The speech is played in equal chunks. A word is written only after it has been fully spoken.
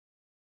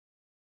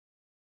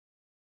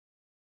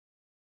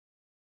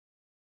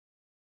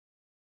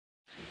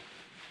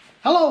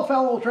Hello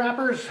fellow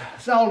trappers,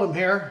 Seldom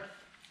here.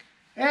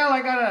 Well,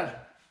 I got a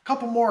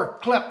couple more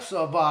clips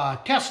of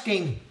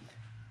testing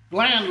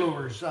gland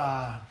lures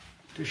to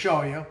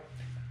show you.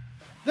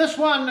 This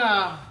one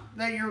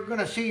that you're going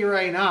to see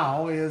right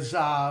now is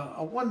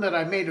one that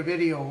I made a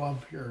video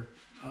of here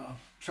a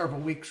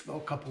couple weeks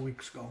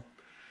ago.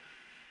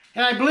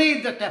 And I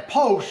believe that that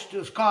post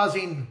is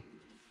causing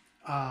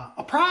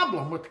a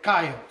problem with the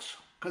coyotes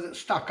because it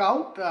stuck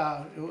out.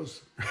 It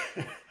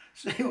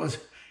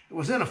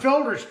was in a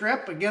filter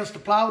strip against a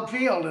plowed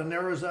field, and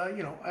there was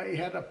I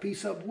had a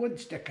piece of wood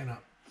sticking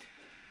up.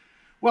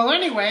 Well,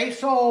 anyway,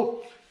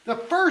 so the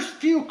first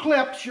few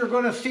clips you're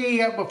going to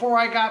see before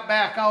I got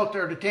back out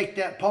there to take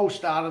that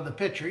post out of the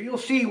picture, you'll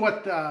see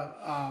what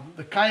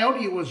the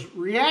coyote was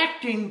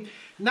reacting,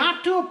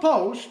 not to a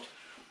post,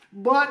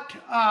 but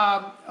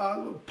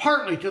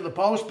partly to the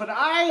post. But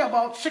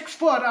about 6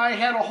 foot, I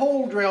had a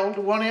hole drilled,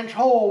 1-inch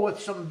hole with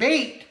some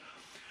bait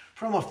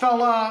from a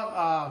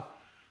fella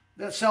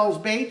that sells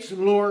baits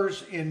and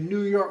lures in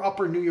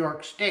upper New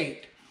York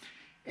State.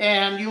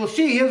 And you'll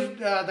see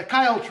the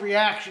coyote's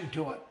reaction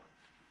to it.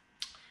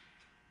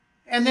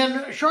 And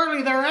then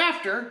shortly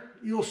thereafter,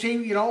 you'll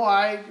see,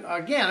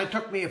 again, it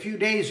took me a few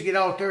days to get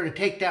out there to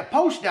take that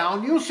post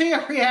down. You'll see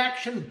a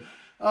reaction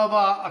of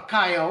a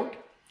coyote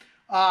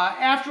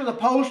after the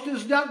post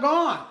is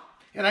gone.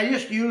 And I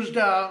just used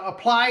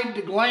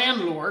applied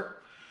gland lure.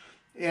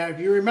 Yeah, if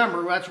you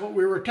remember, that's what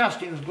we were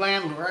testing, is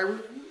gland lure.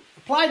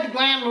 I applied the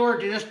gland lure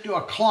to just do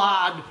a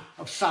clod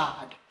of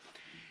sod.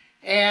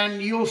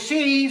 And you'll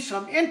see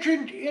some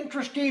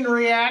interesting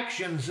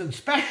reactions,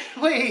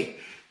 especially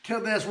to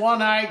this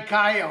one-eyed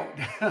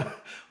coyote. It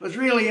was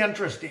really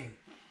interesting.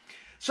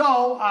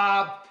 So,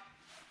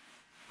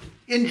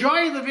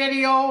 enjoy the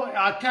video.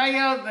 I'll tell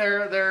you,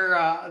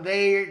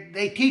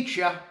 they teach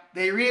you.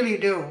 They really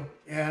do.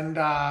 And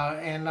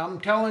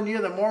I'm telling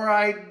you, the more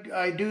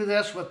I do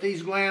this with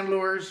these gland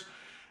lures,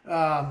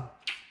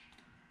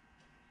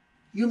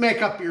 you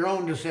make up your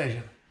own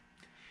decision.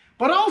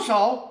 But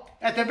also,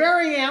 at the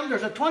very end,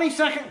 there's a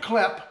 20-second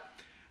clip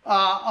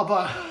of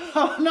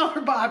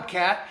another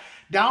bobcat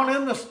down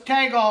in the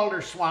tag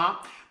alder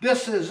swamp.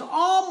 This is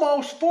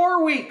almost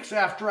 4 weeks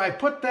after I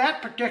put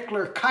that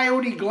particular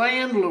Coyote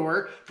Gland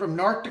lure from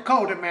North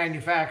Dakota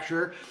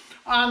manufacturer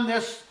on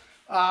this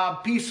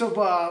piece of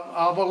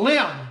a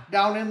limb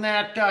down in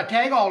that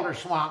tag alder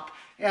swamp.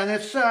 And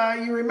it's,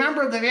 you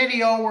remember the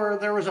video where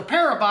there was a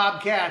pair of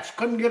bobcats,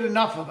 couldn't get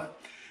enough of it.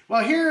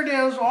 Well, here it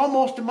is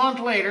almost a month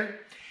later.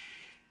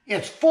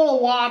 It's full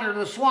of water,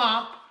 the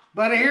swamp,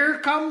 but here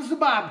comes the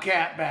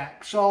bobcat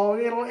back. So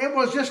it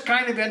was just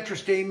kind of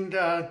interesting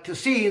to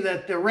see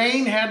that the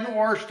rain hadn't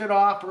washed it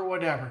off or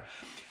whatever.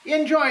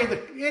 Enjoy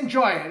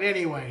it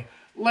anyway.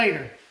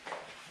 Later.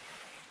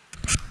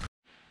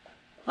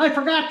 I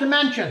forgot to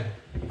mention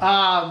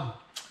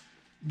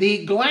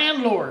the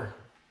gland lure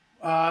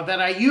that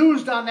I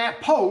used on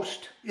that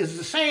post is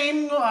the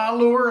same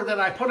lure that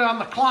I put on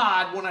the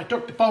clod when I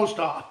took the post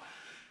off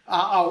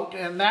out,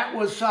 and that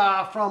was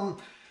from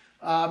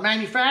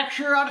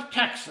manufacturer out of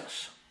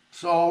Texas.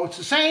 So it's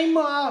the same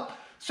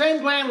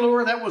gland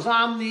lure that was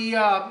on the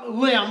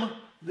limb,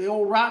 the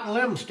old rotten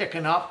limb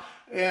sticking up,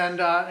 and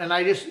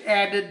I just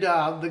added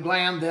the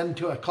gland then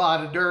to a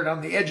clod of dirt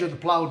on the edge of the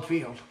plowed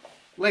field.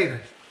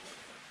 Later.